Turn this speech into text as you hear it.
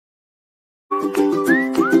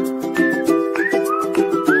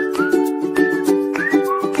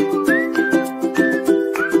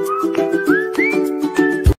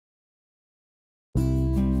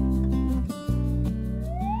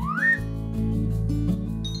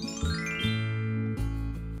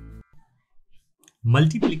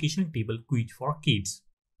Multiplication table quiz for kids.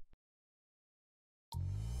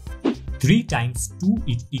 3 times 2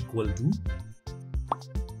 is equal to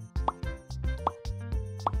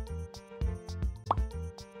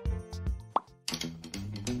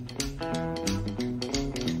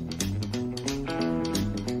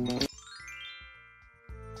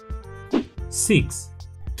 6.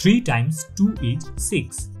 3 times 2 is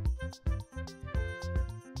 6.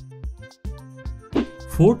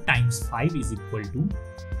 4 times 5 is equal to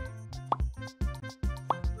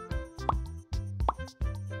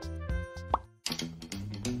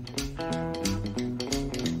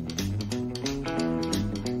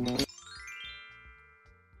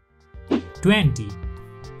 20.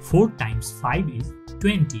 4 times 5 is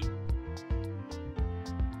 20.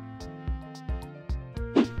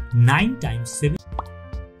 9 times 7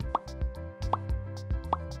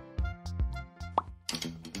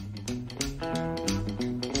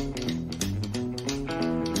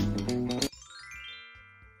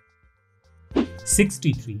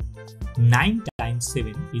 63. 9 times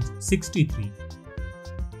 7 is 63.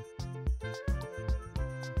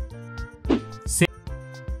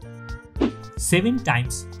 7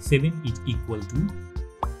 times 7 is equal to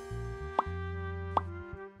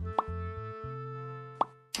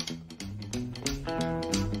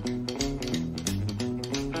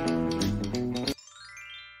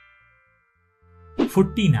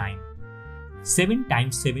 49. 7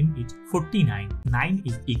 times 7 is 49. 9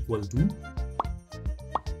 is equal to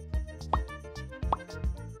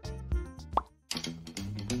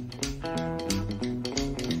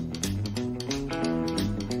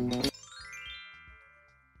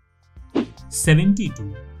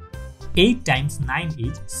 72. 8 times 9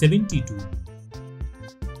 is 72.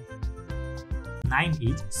 9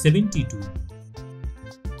 is 72.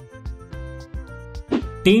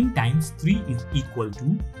 10 times 3 is equal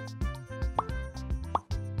to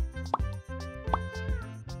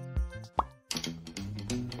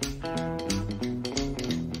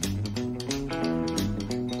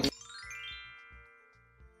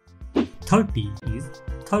 30 is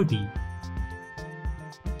 30.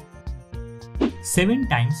 7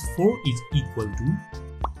 times 4 is equal to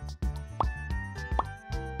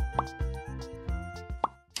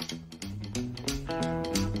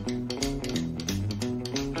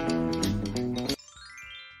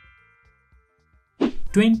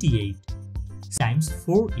 28. Times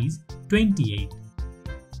 4 is 28.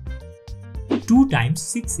 2 times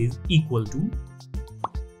 6 is equal to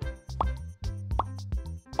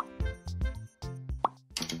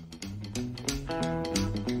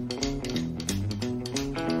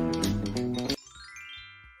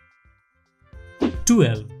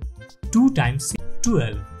 12. 2 times 6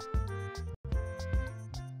 12.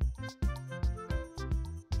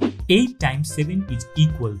 8 times 7 is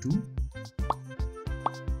equal to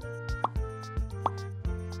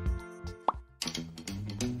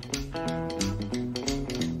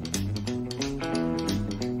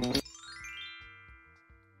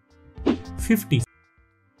 50.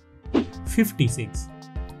 56.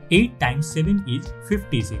 8 times 7 is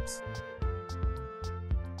 56.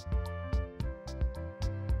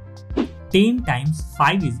 10 times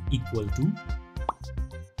 5 is equal to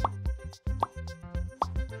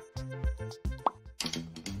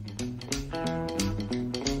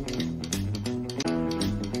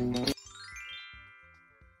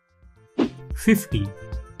 50.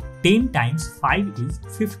 10 times 5 is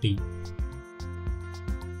 50.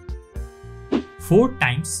 4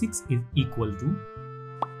 times 6 is equal to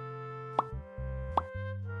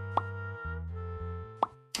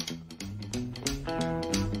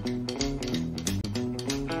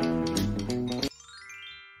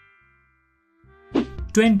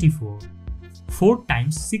 24. 4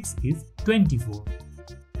 times 6 is 24.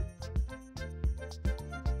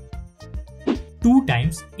 2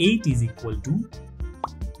 times 8 is equal to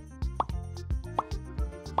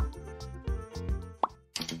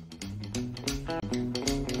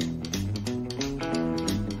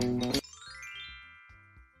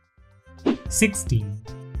 16.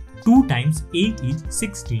 2 times 8 is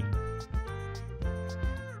 16.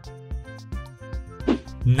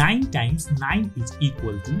 9 times 9 is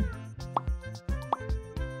equal to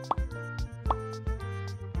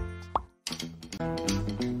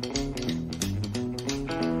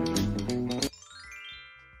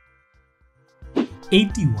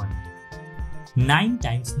 81. 9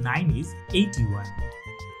 times 9 is 81.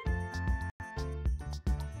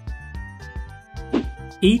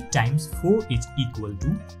 8 times 4 is equal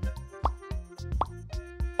to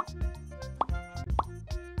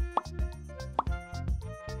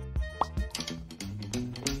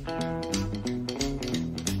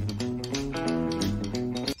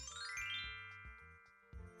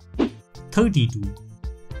 32.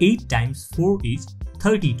 8 times 4 is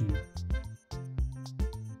 32.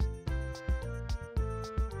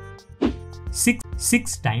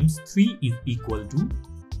 6 times 3 is equal to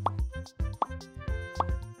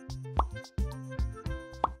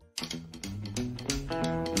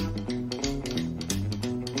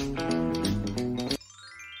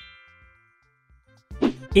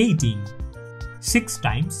 18. 6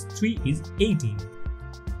 times 3 is 18.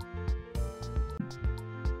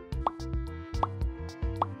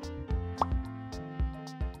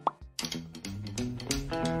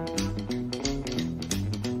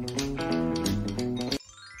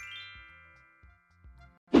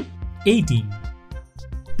 18.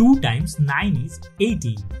 2 times 9 is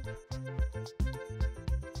 18.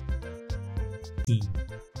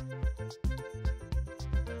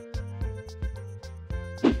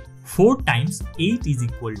 4 times 8 is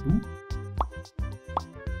equal to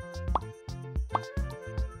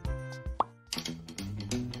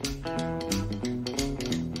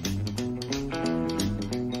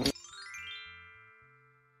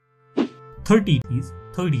 30 is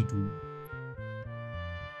 32.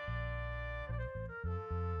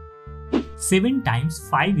 7 times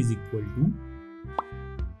 5 is equal to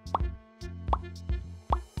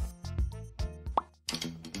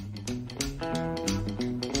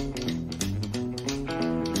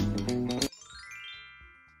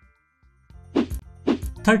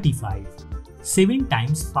 35. 7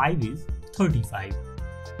 times 5 is 35.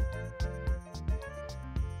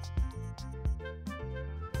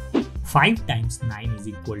 5 times 9 is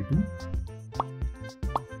equal to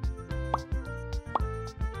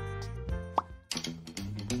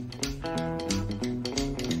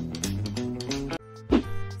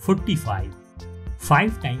 45.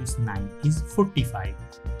 5 times 9 is 45.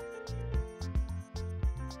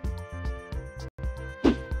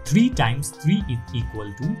 3 times 3 is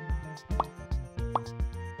equal to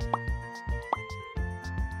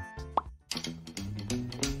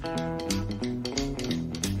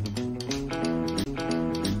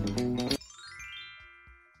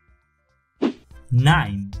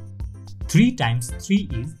 9. 3 times 3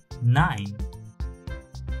 is 9.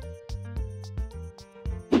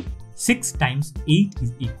 6 times 8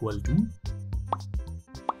 is equal to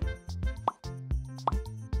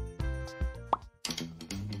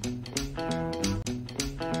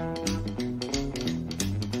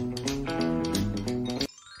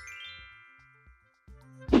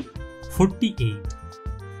 48.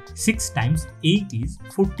 6 times 8 is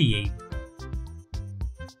 48.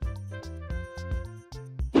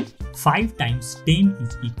 5 times 10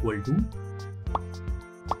 is equal to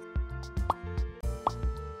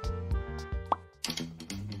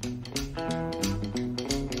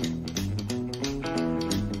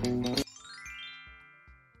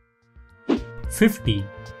 50.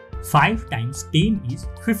 5 times 10 is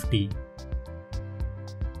 50.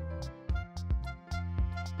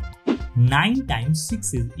 9 times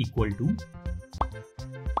 6 is equal to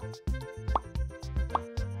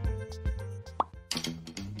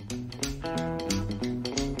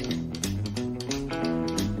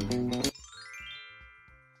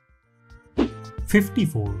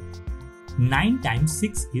 54. 9 times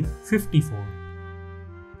 6 is 54.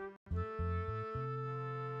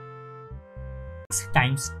 6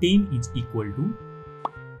 times 10 is equal to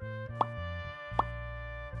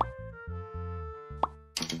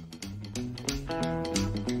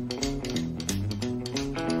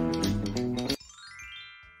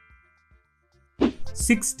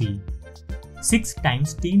 60. 6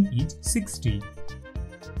 times 10 is 60.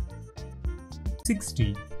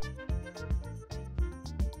 60.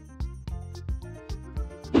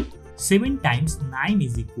 7 times 9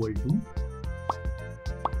 is equal to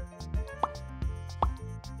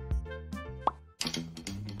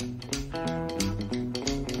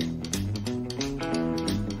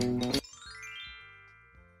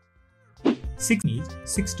 6 is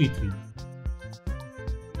 63.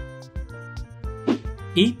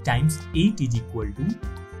 8 times 8 is equal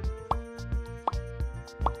to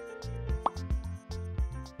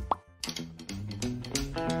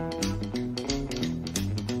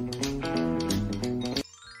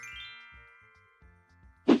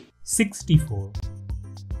 64.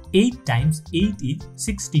 8 times 8 is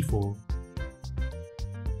 64.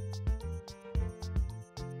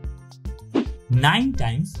 9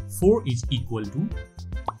 times 4 is equal to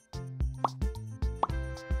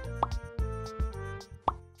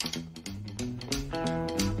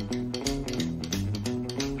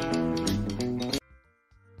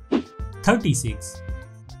 36.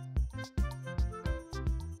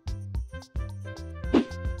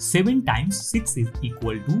 7 times 6 is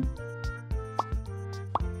equal to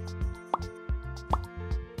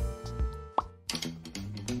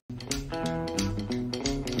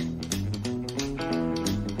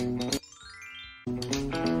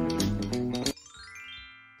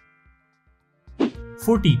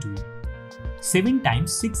 42. 7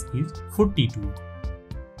 times 6 is 42.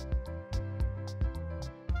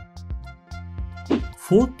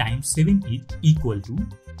 4 times 7 is equal to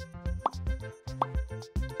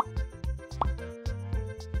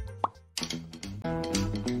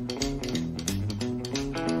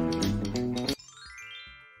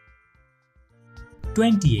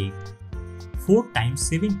 28. 4 times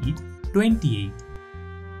 7 is 28.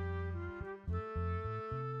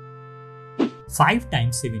 5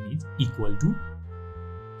 times 7 is equal to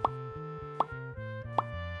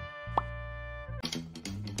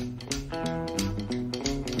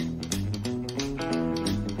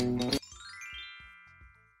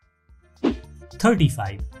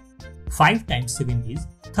 35. 5 times 7 is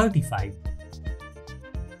 35.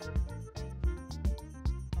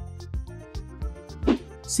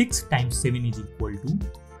 6 times 7 is equal to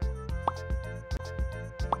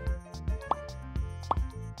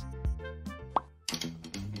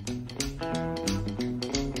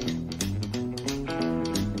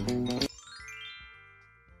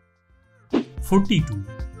 42.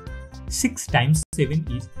 6 times 7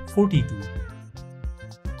 is 42.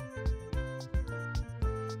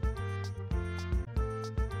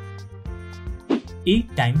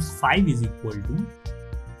 8 times 5 is equal to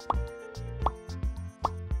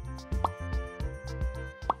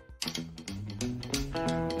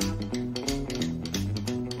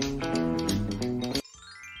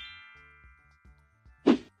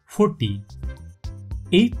 40.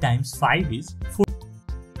 8 times 5 is 40.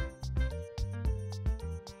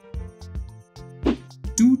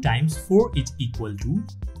 2 times 4 is equal to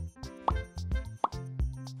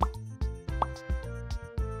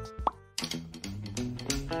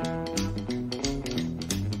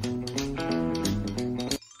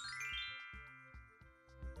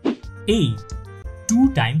 8.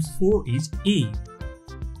 2 times 4 is 8.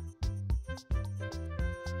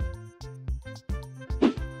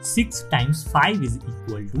 6 times 5 is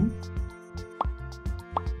equal to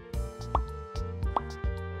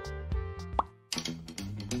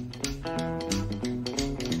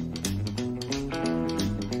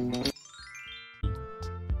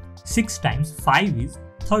 6 times 5 is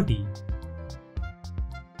 30.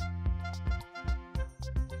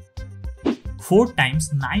 4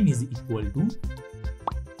 times 9 is equal to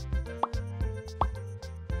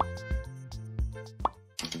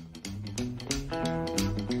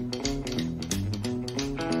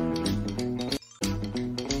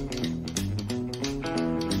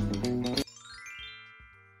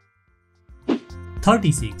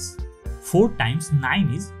 36. 4 times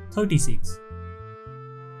 9 is 36.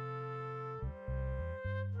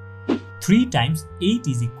 3 times 8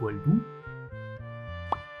 is equal to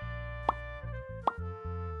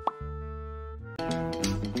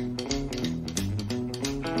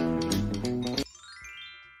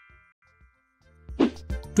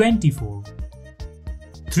 24.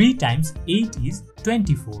 3 times 8 is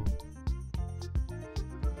 24.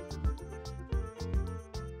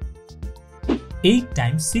 8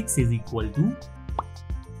 times 6 is equal to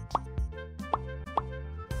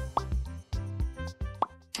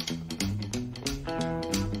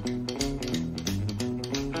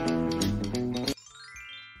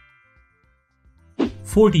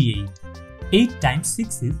 48. 8 times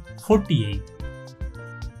 6 is 48.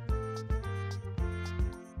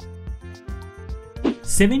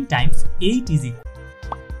 7 times 8 is equal to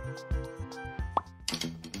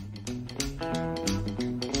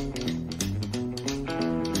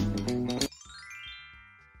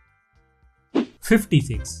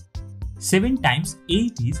 56. 7 times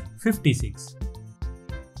 8 is 56.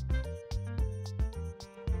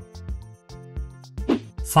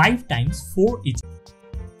 5 times 4 is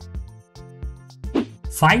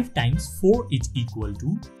 5 times 4 is equal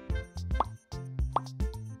to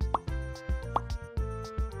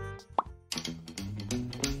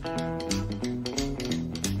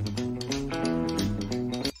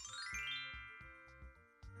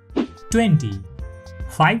 20.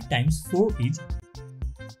 5 times 4 is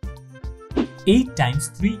 8 times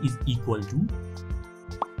 3 is equal to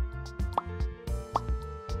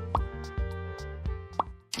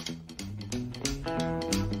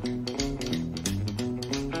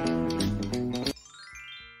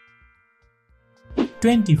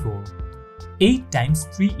 24. 8 times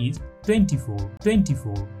 3 is 24.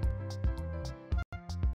 24.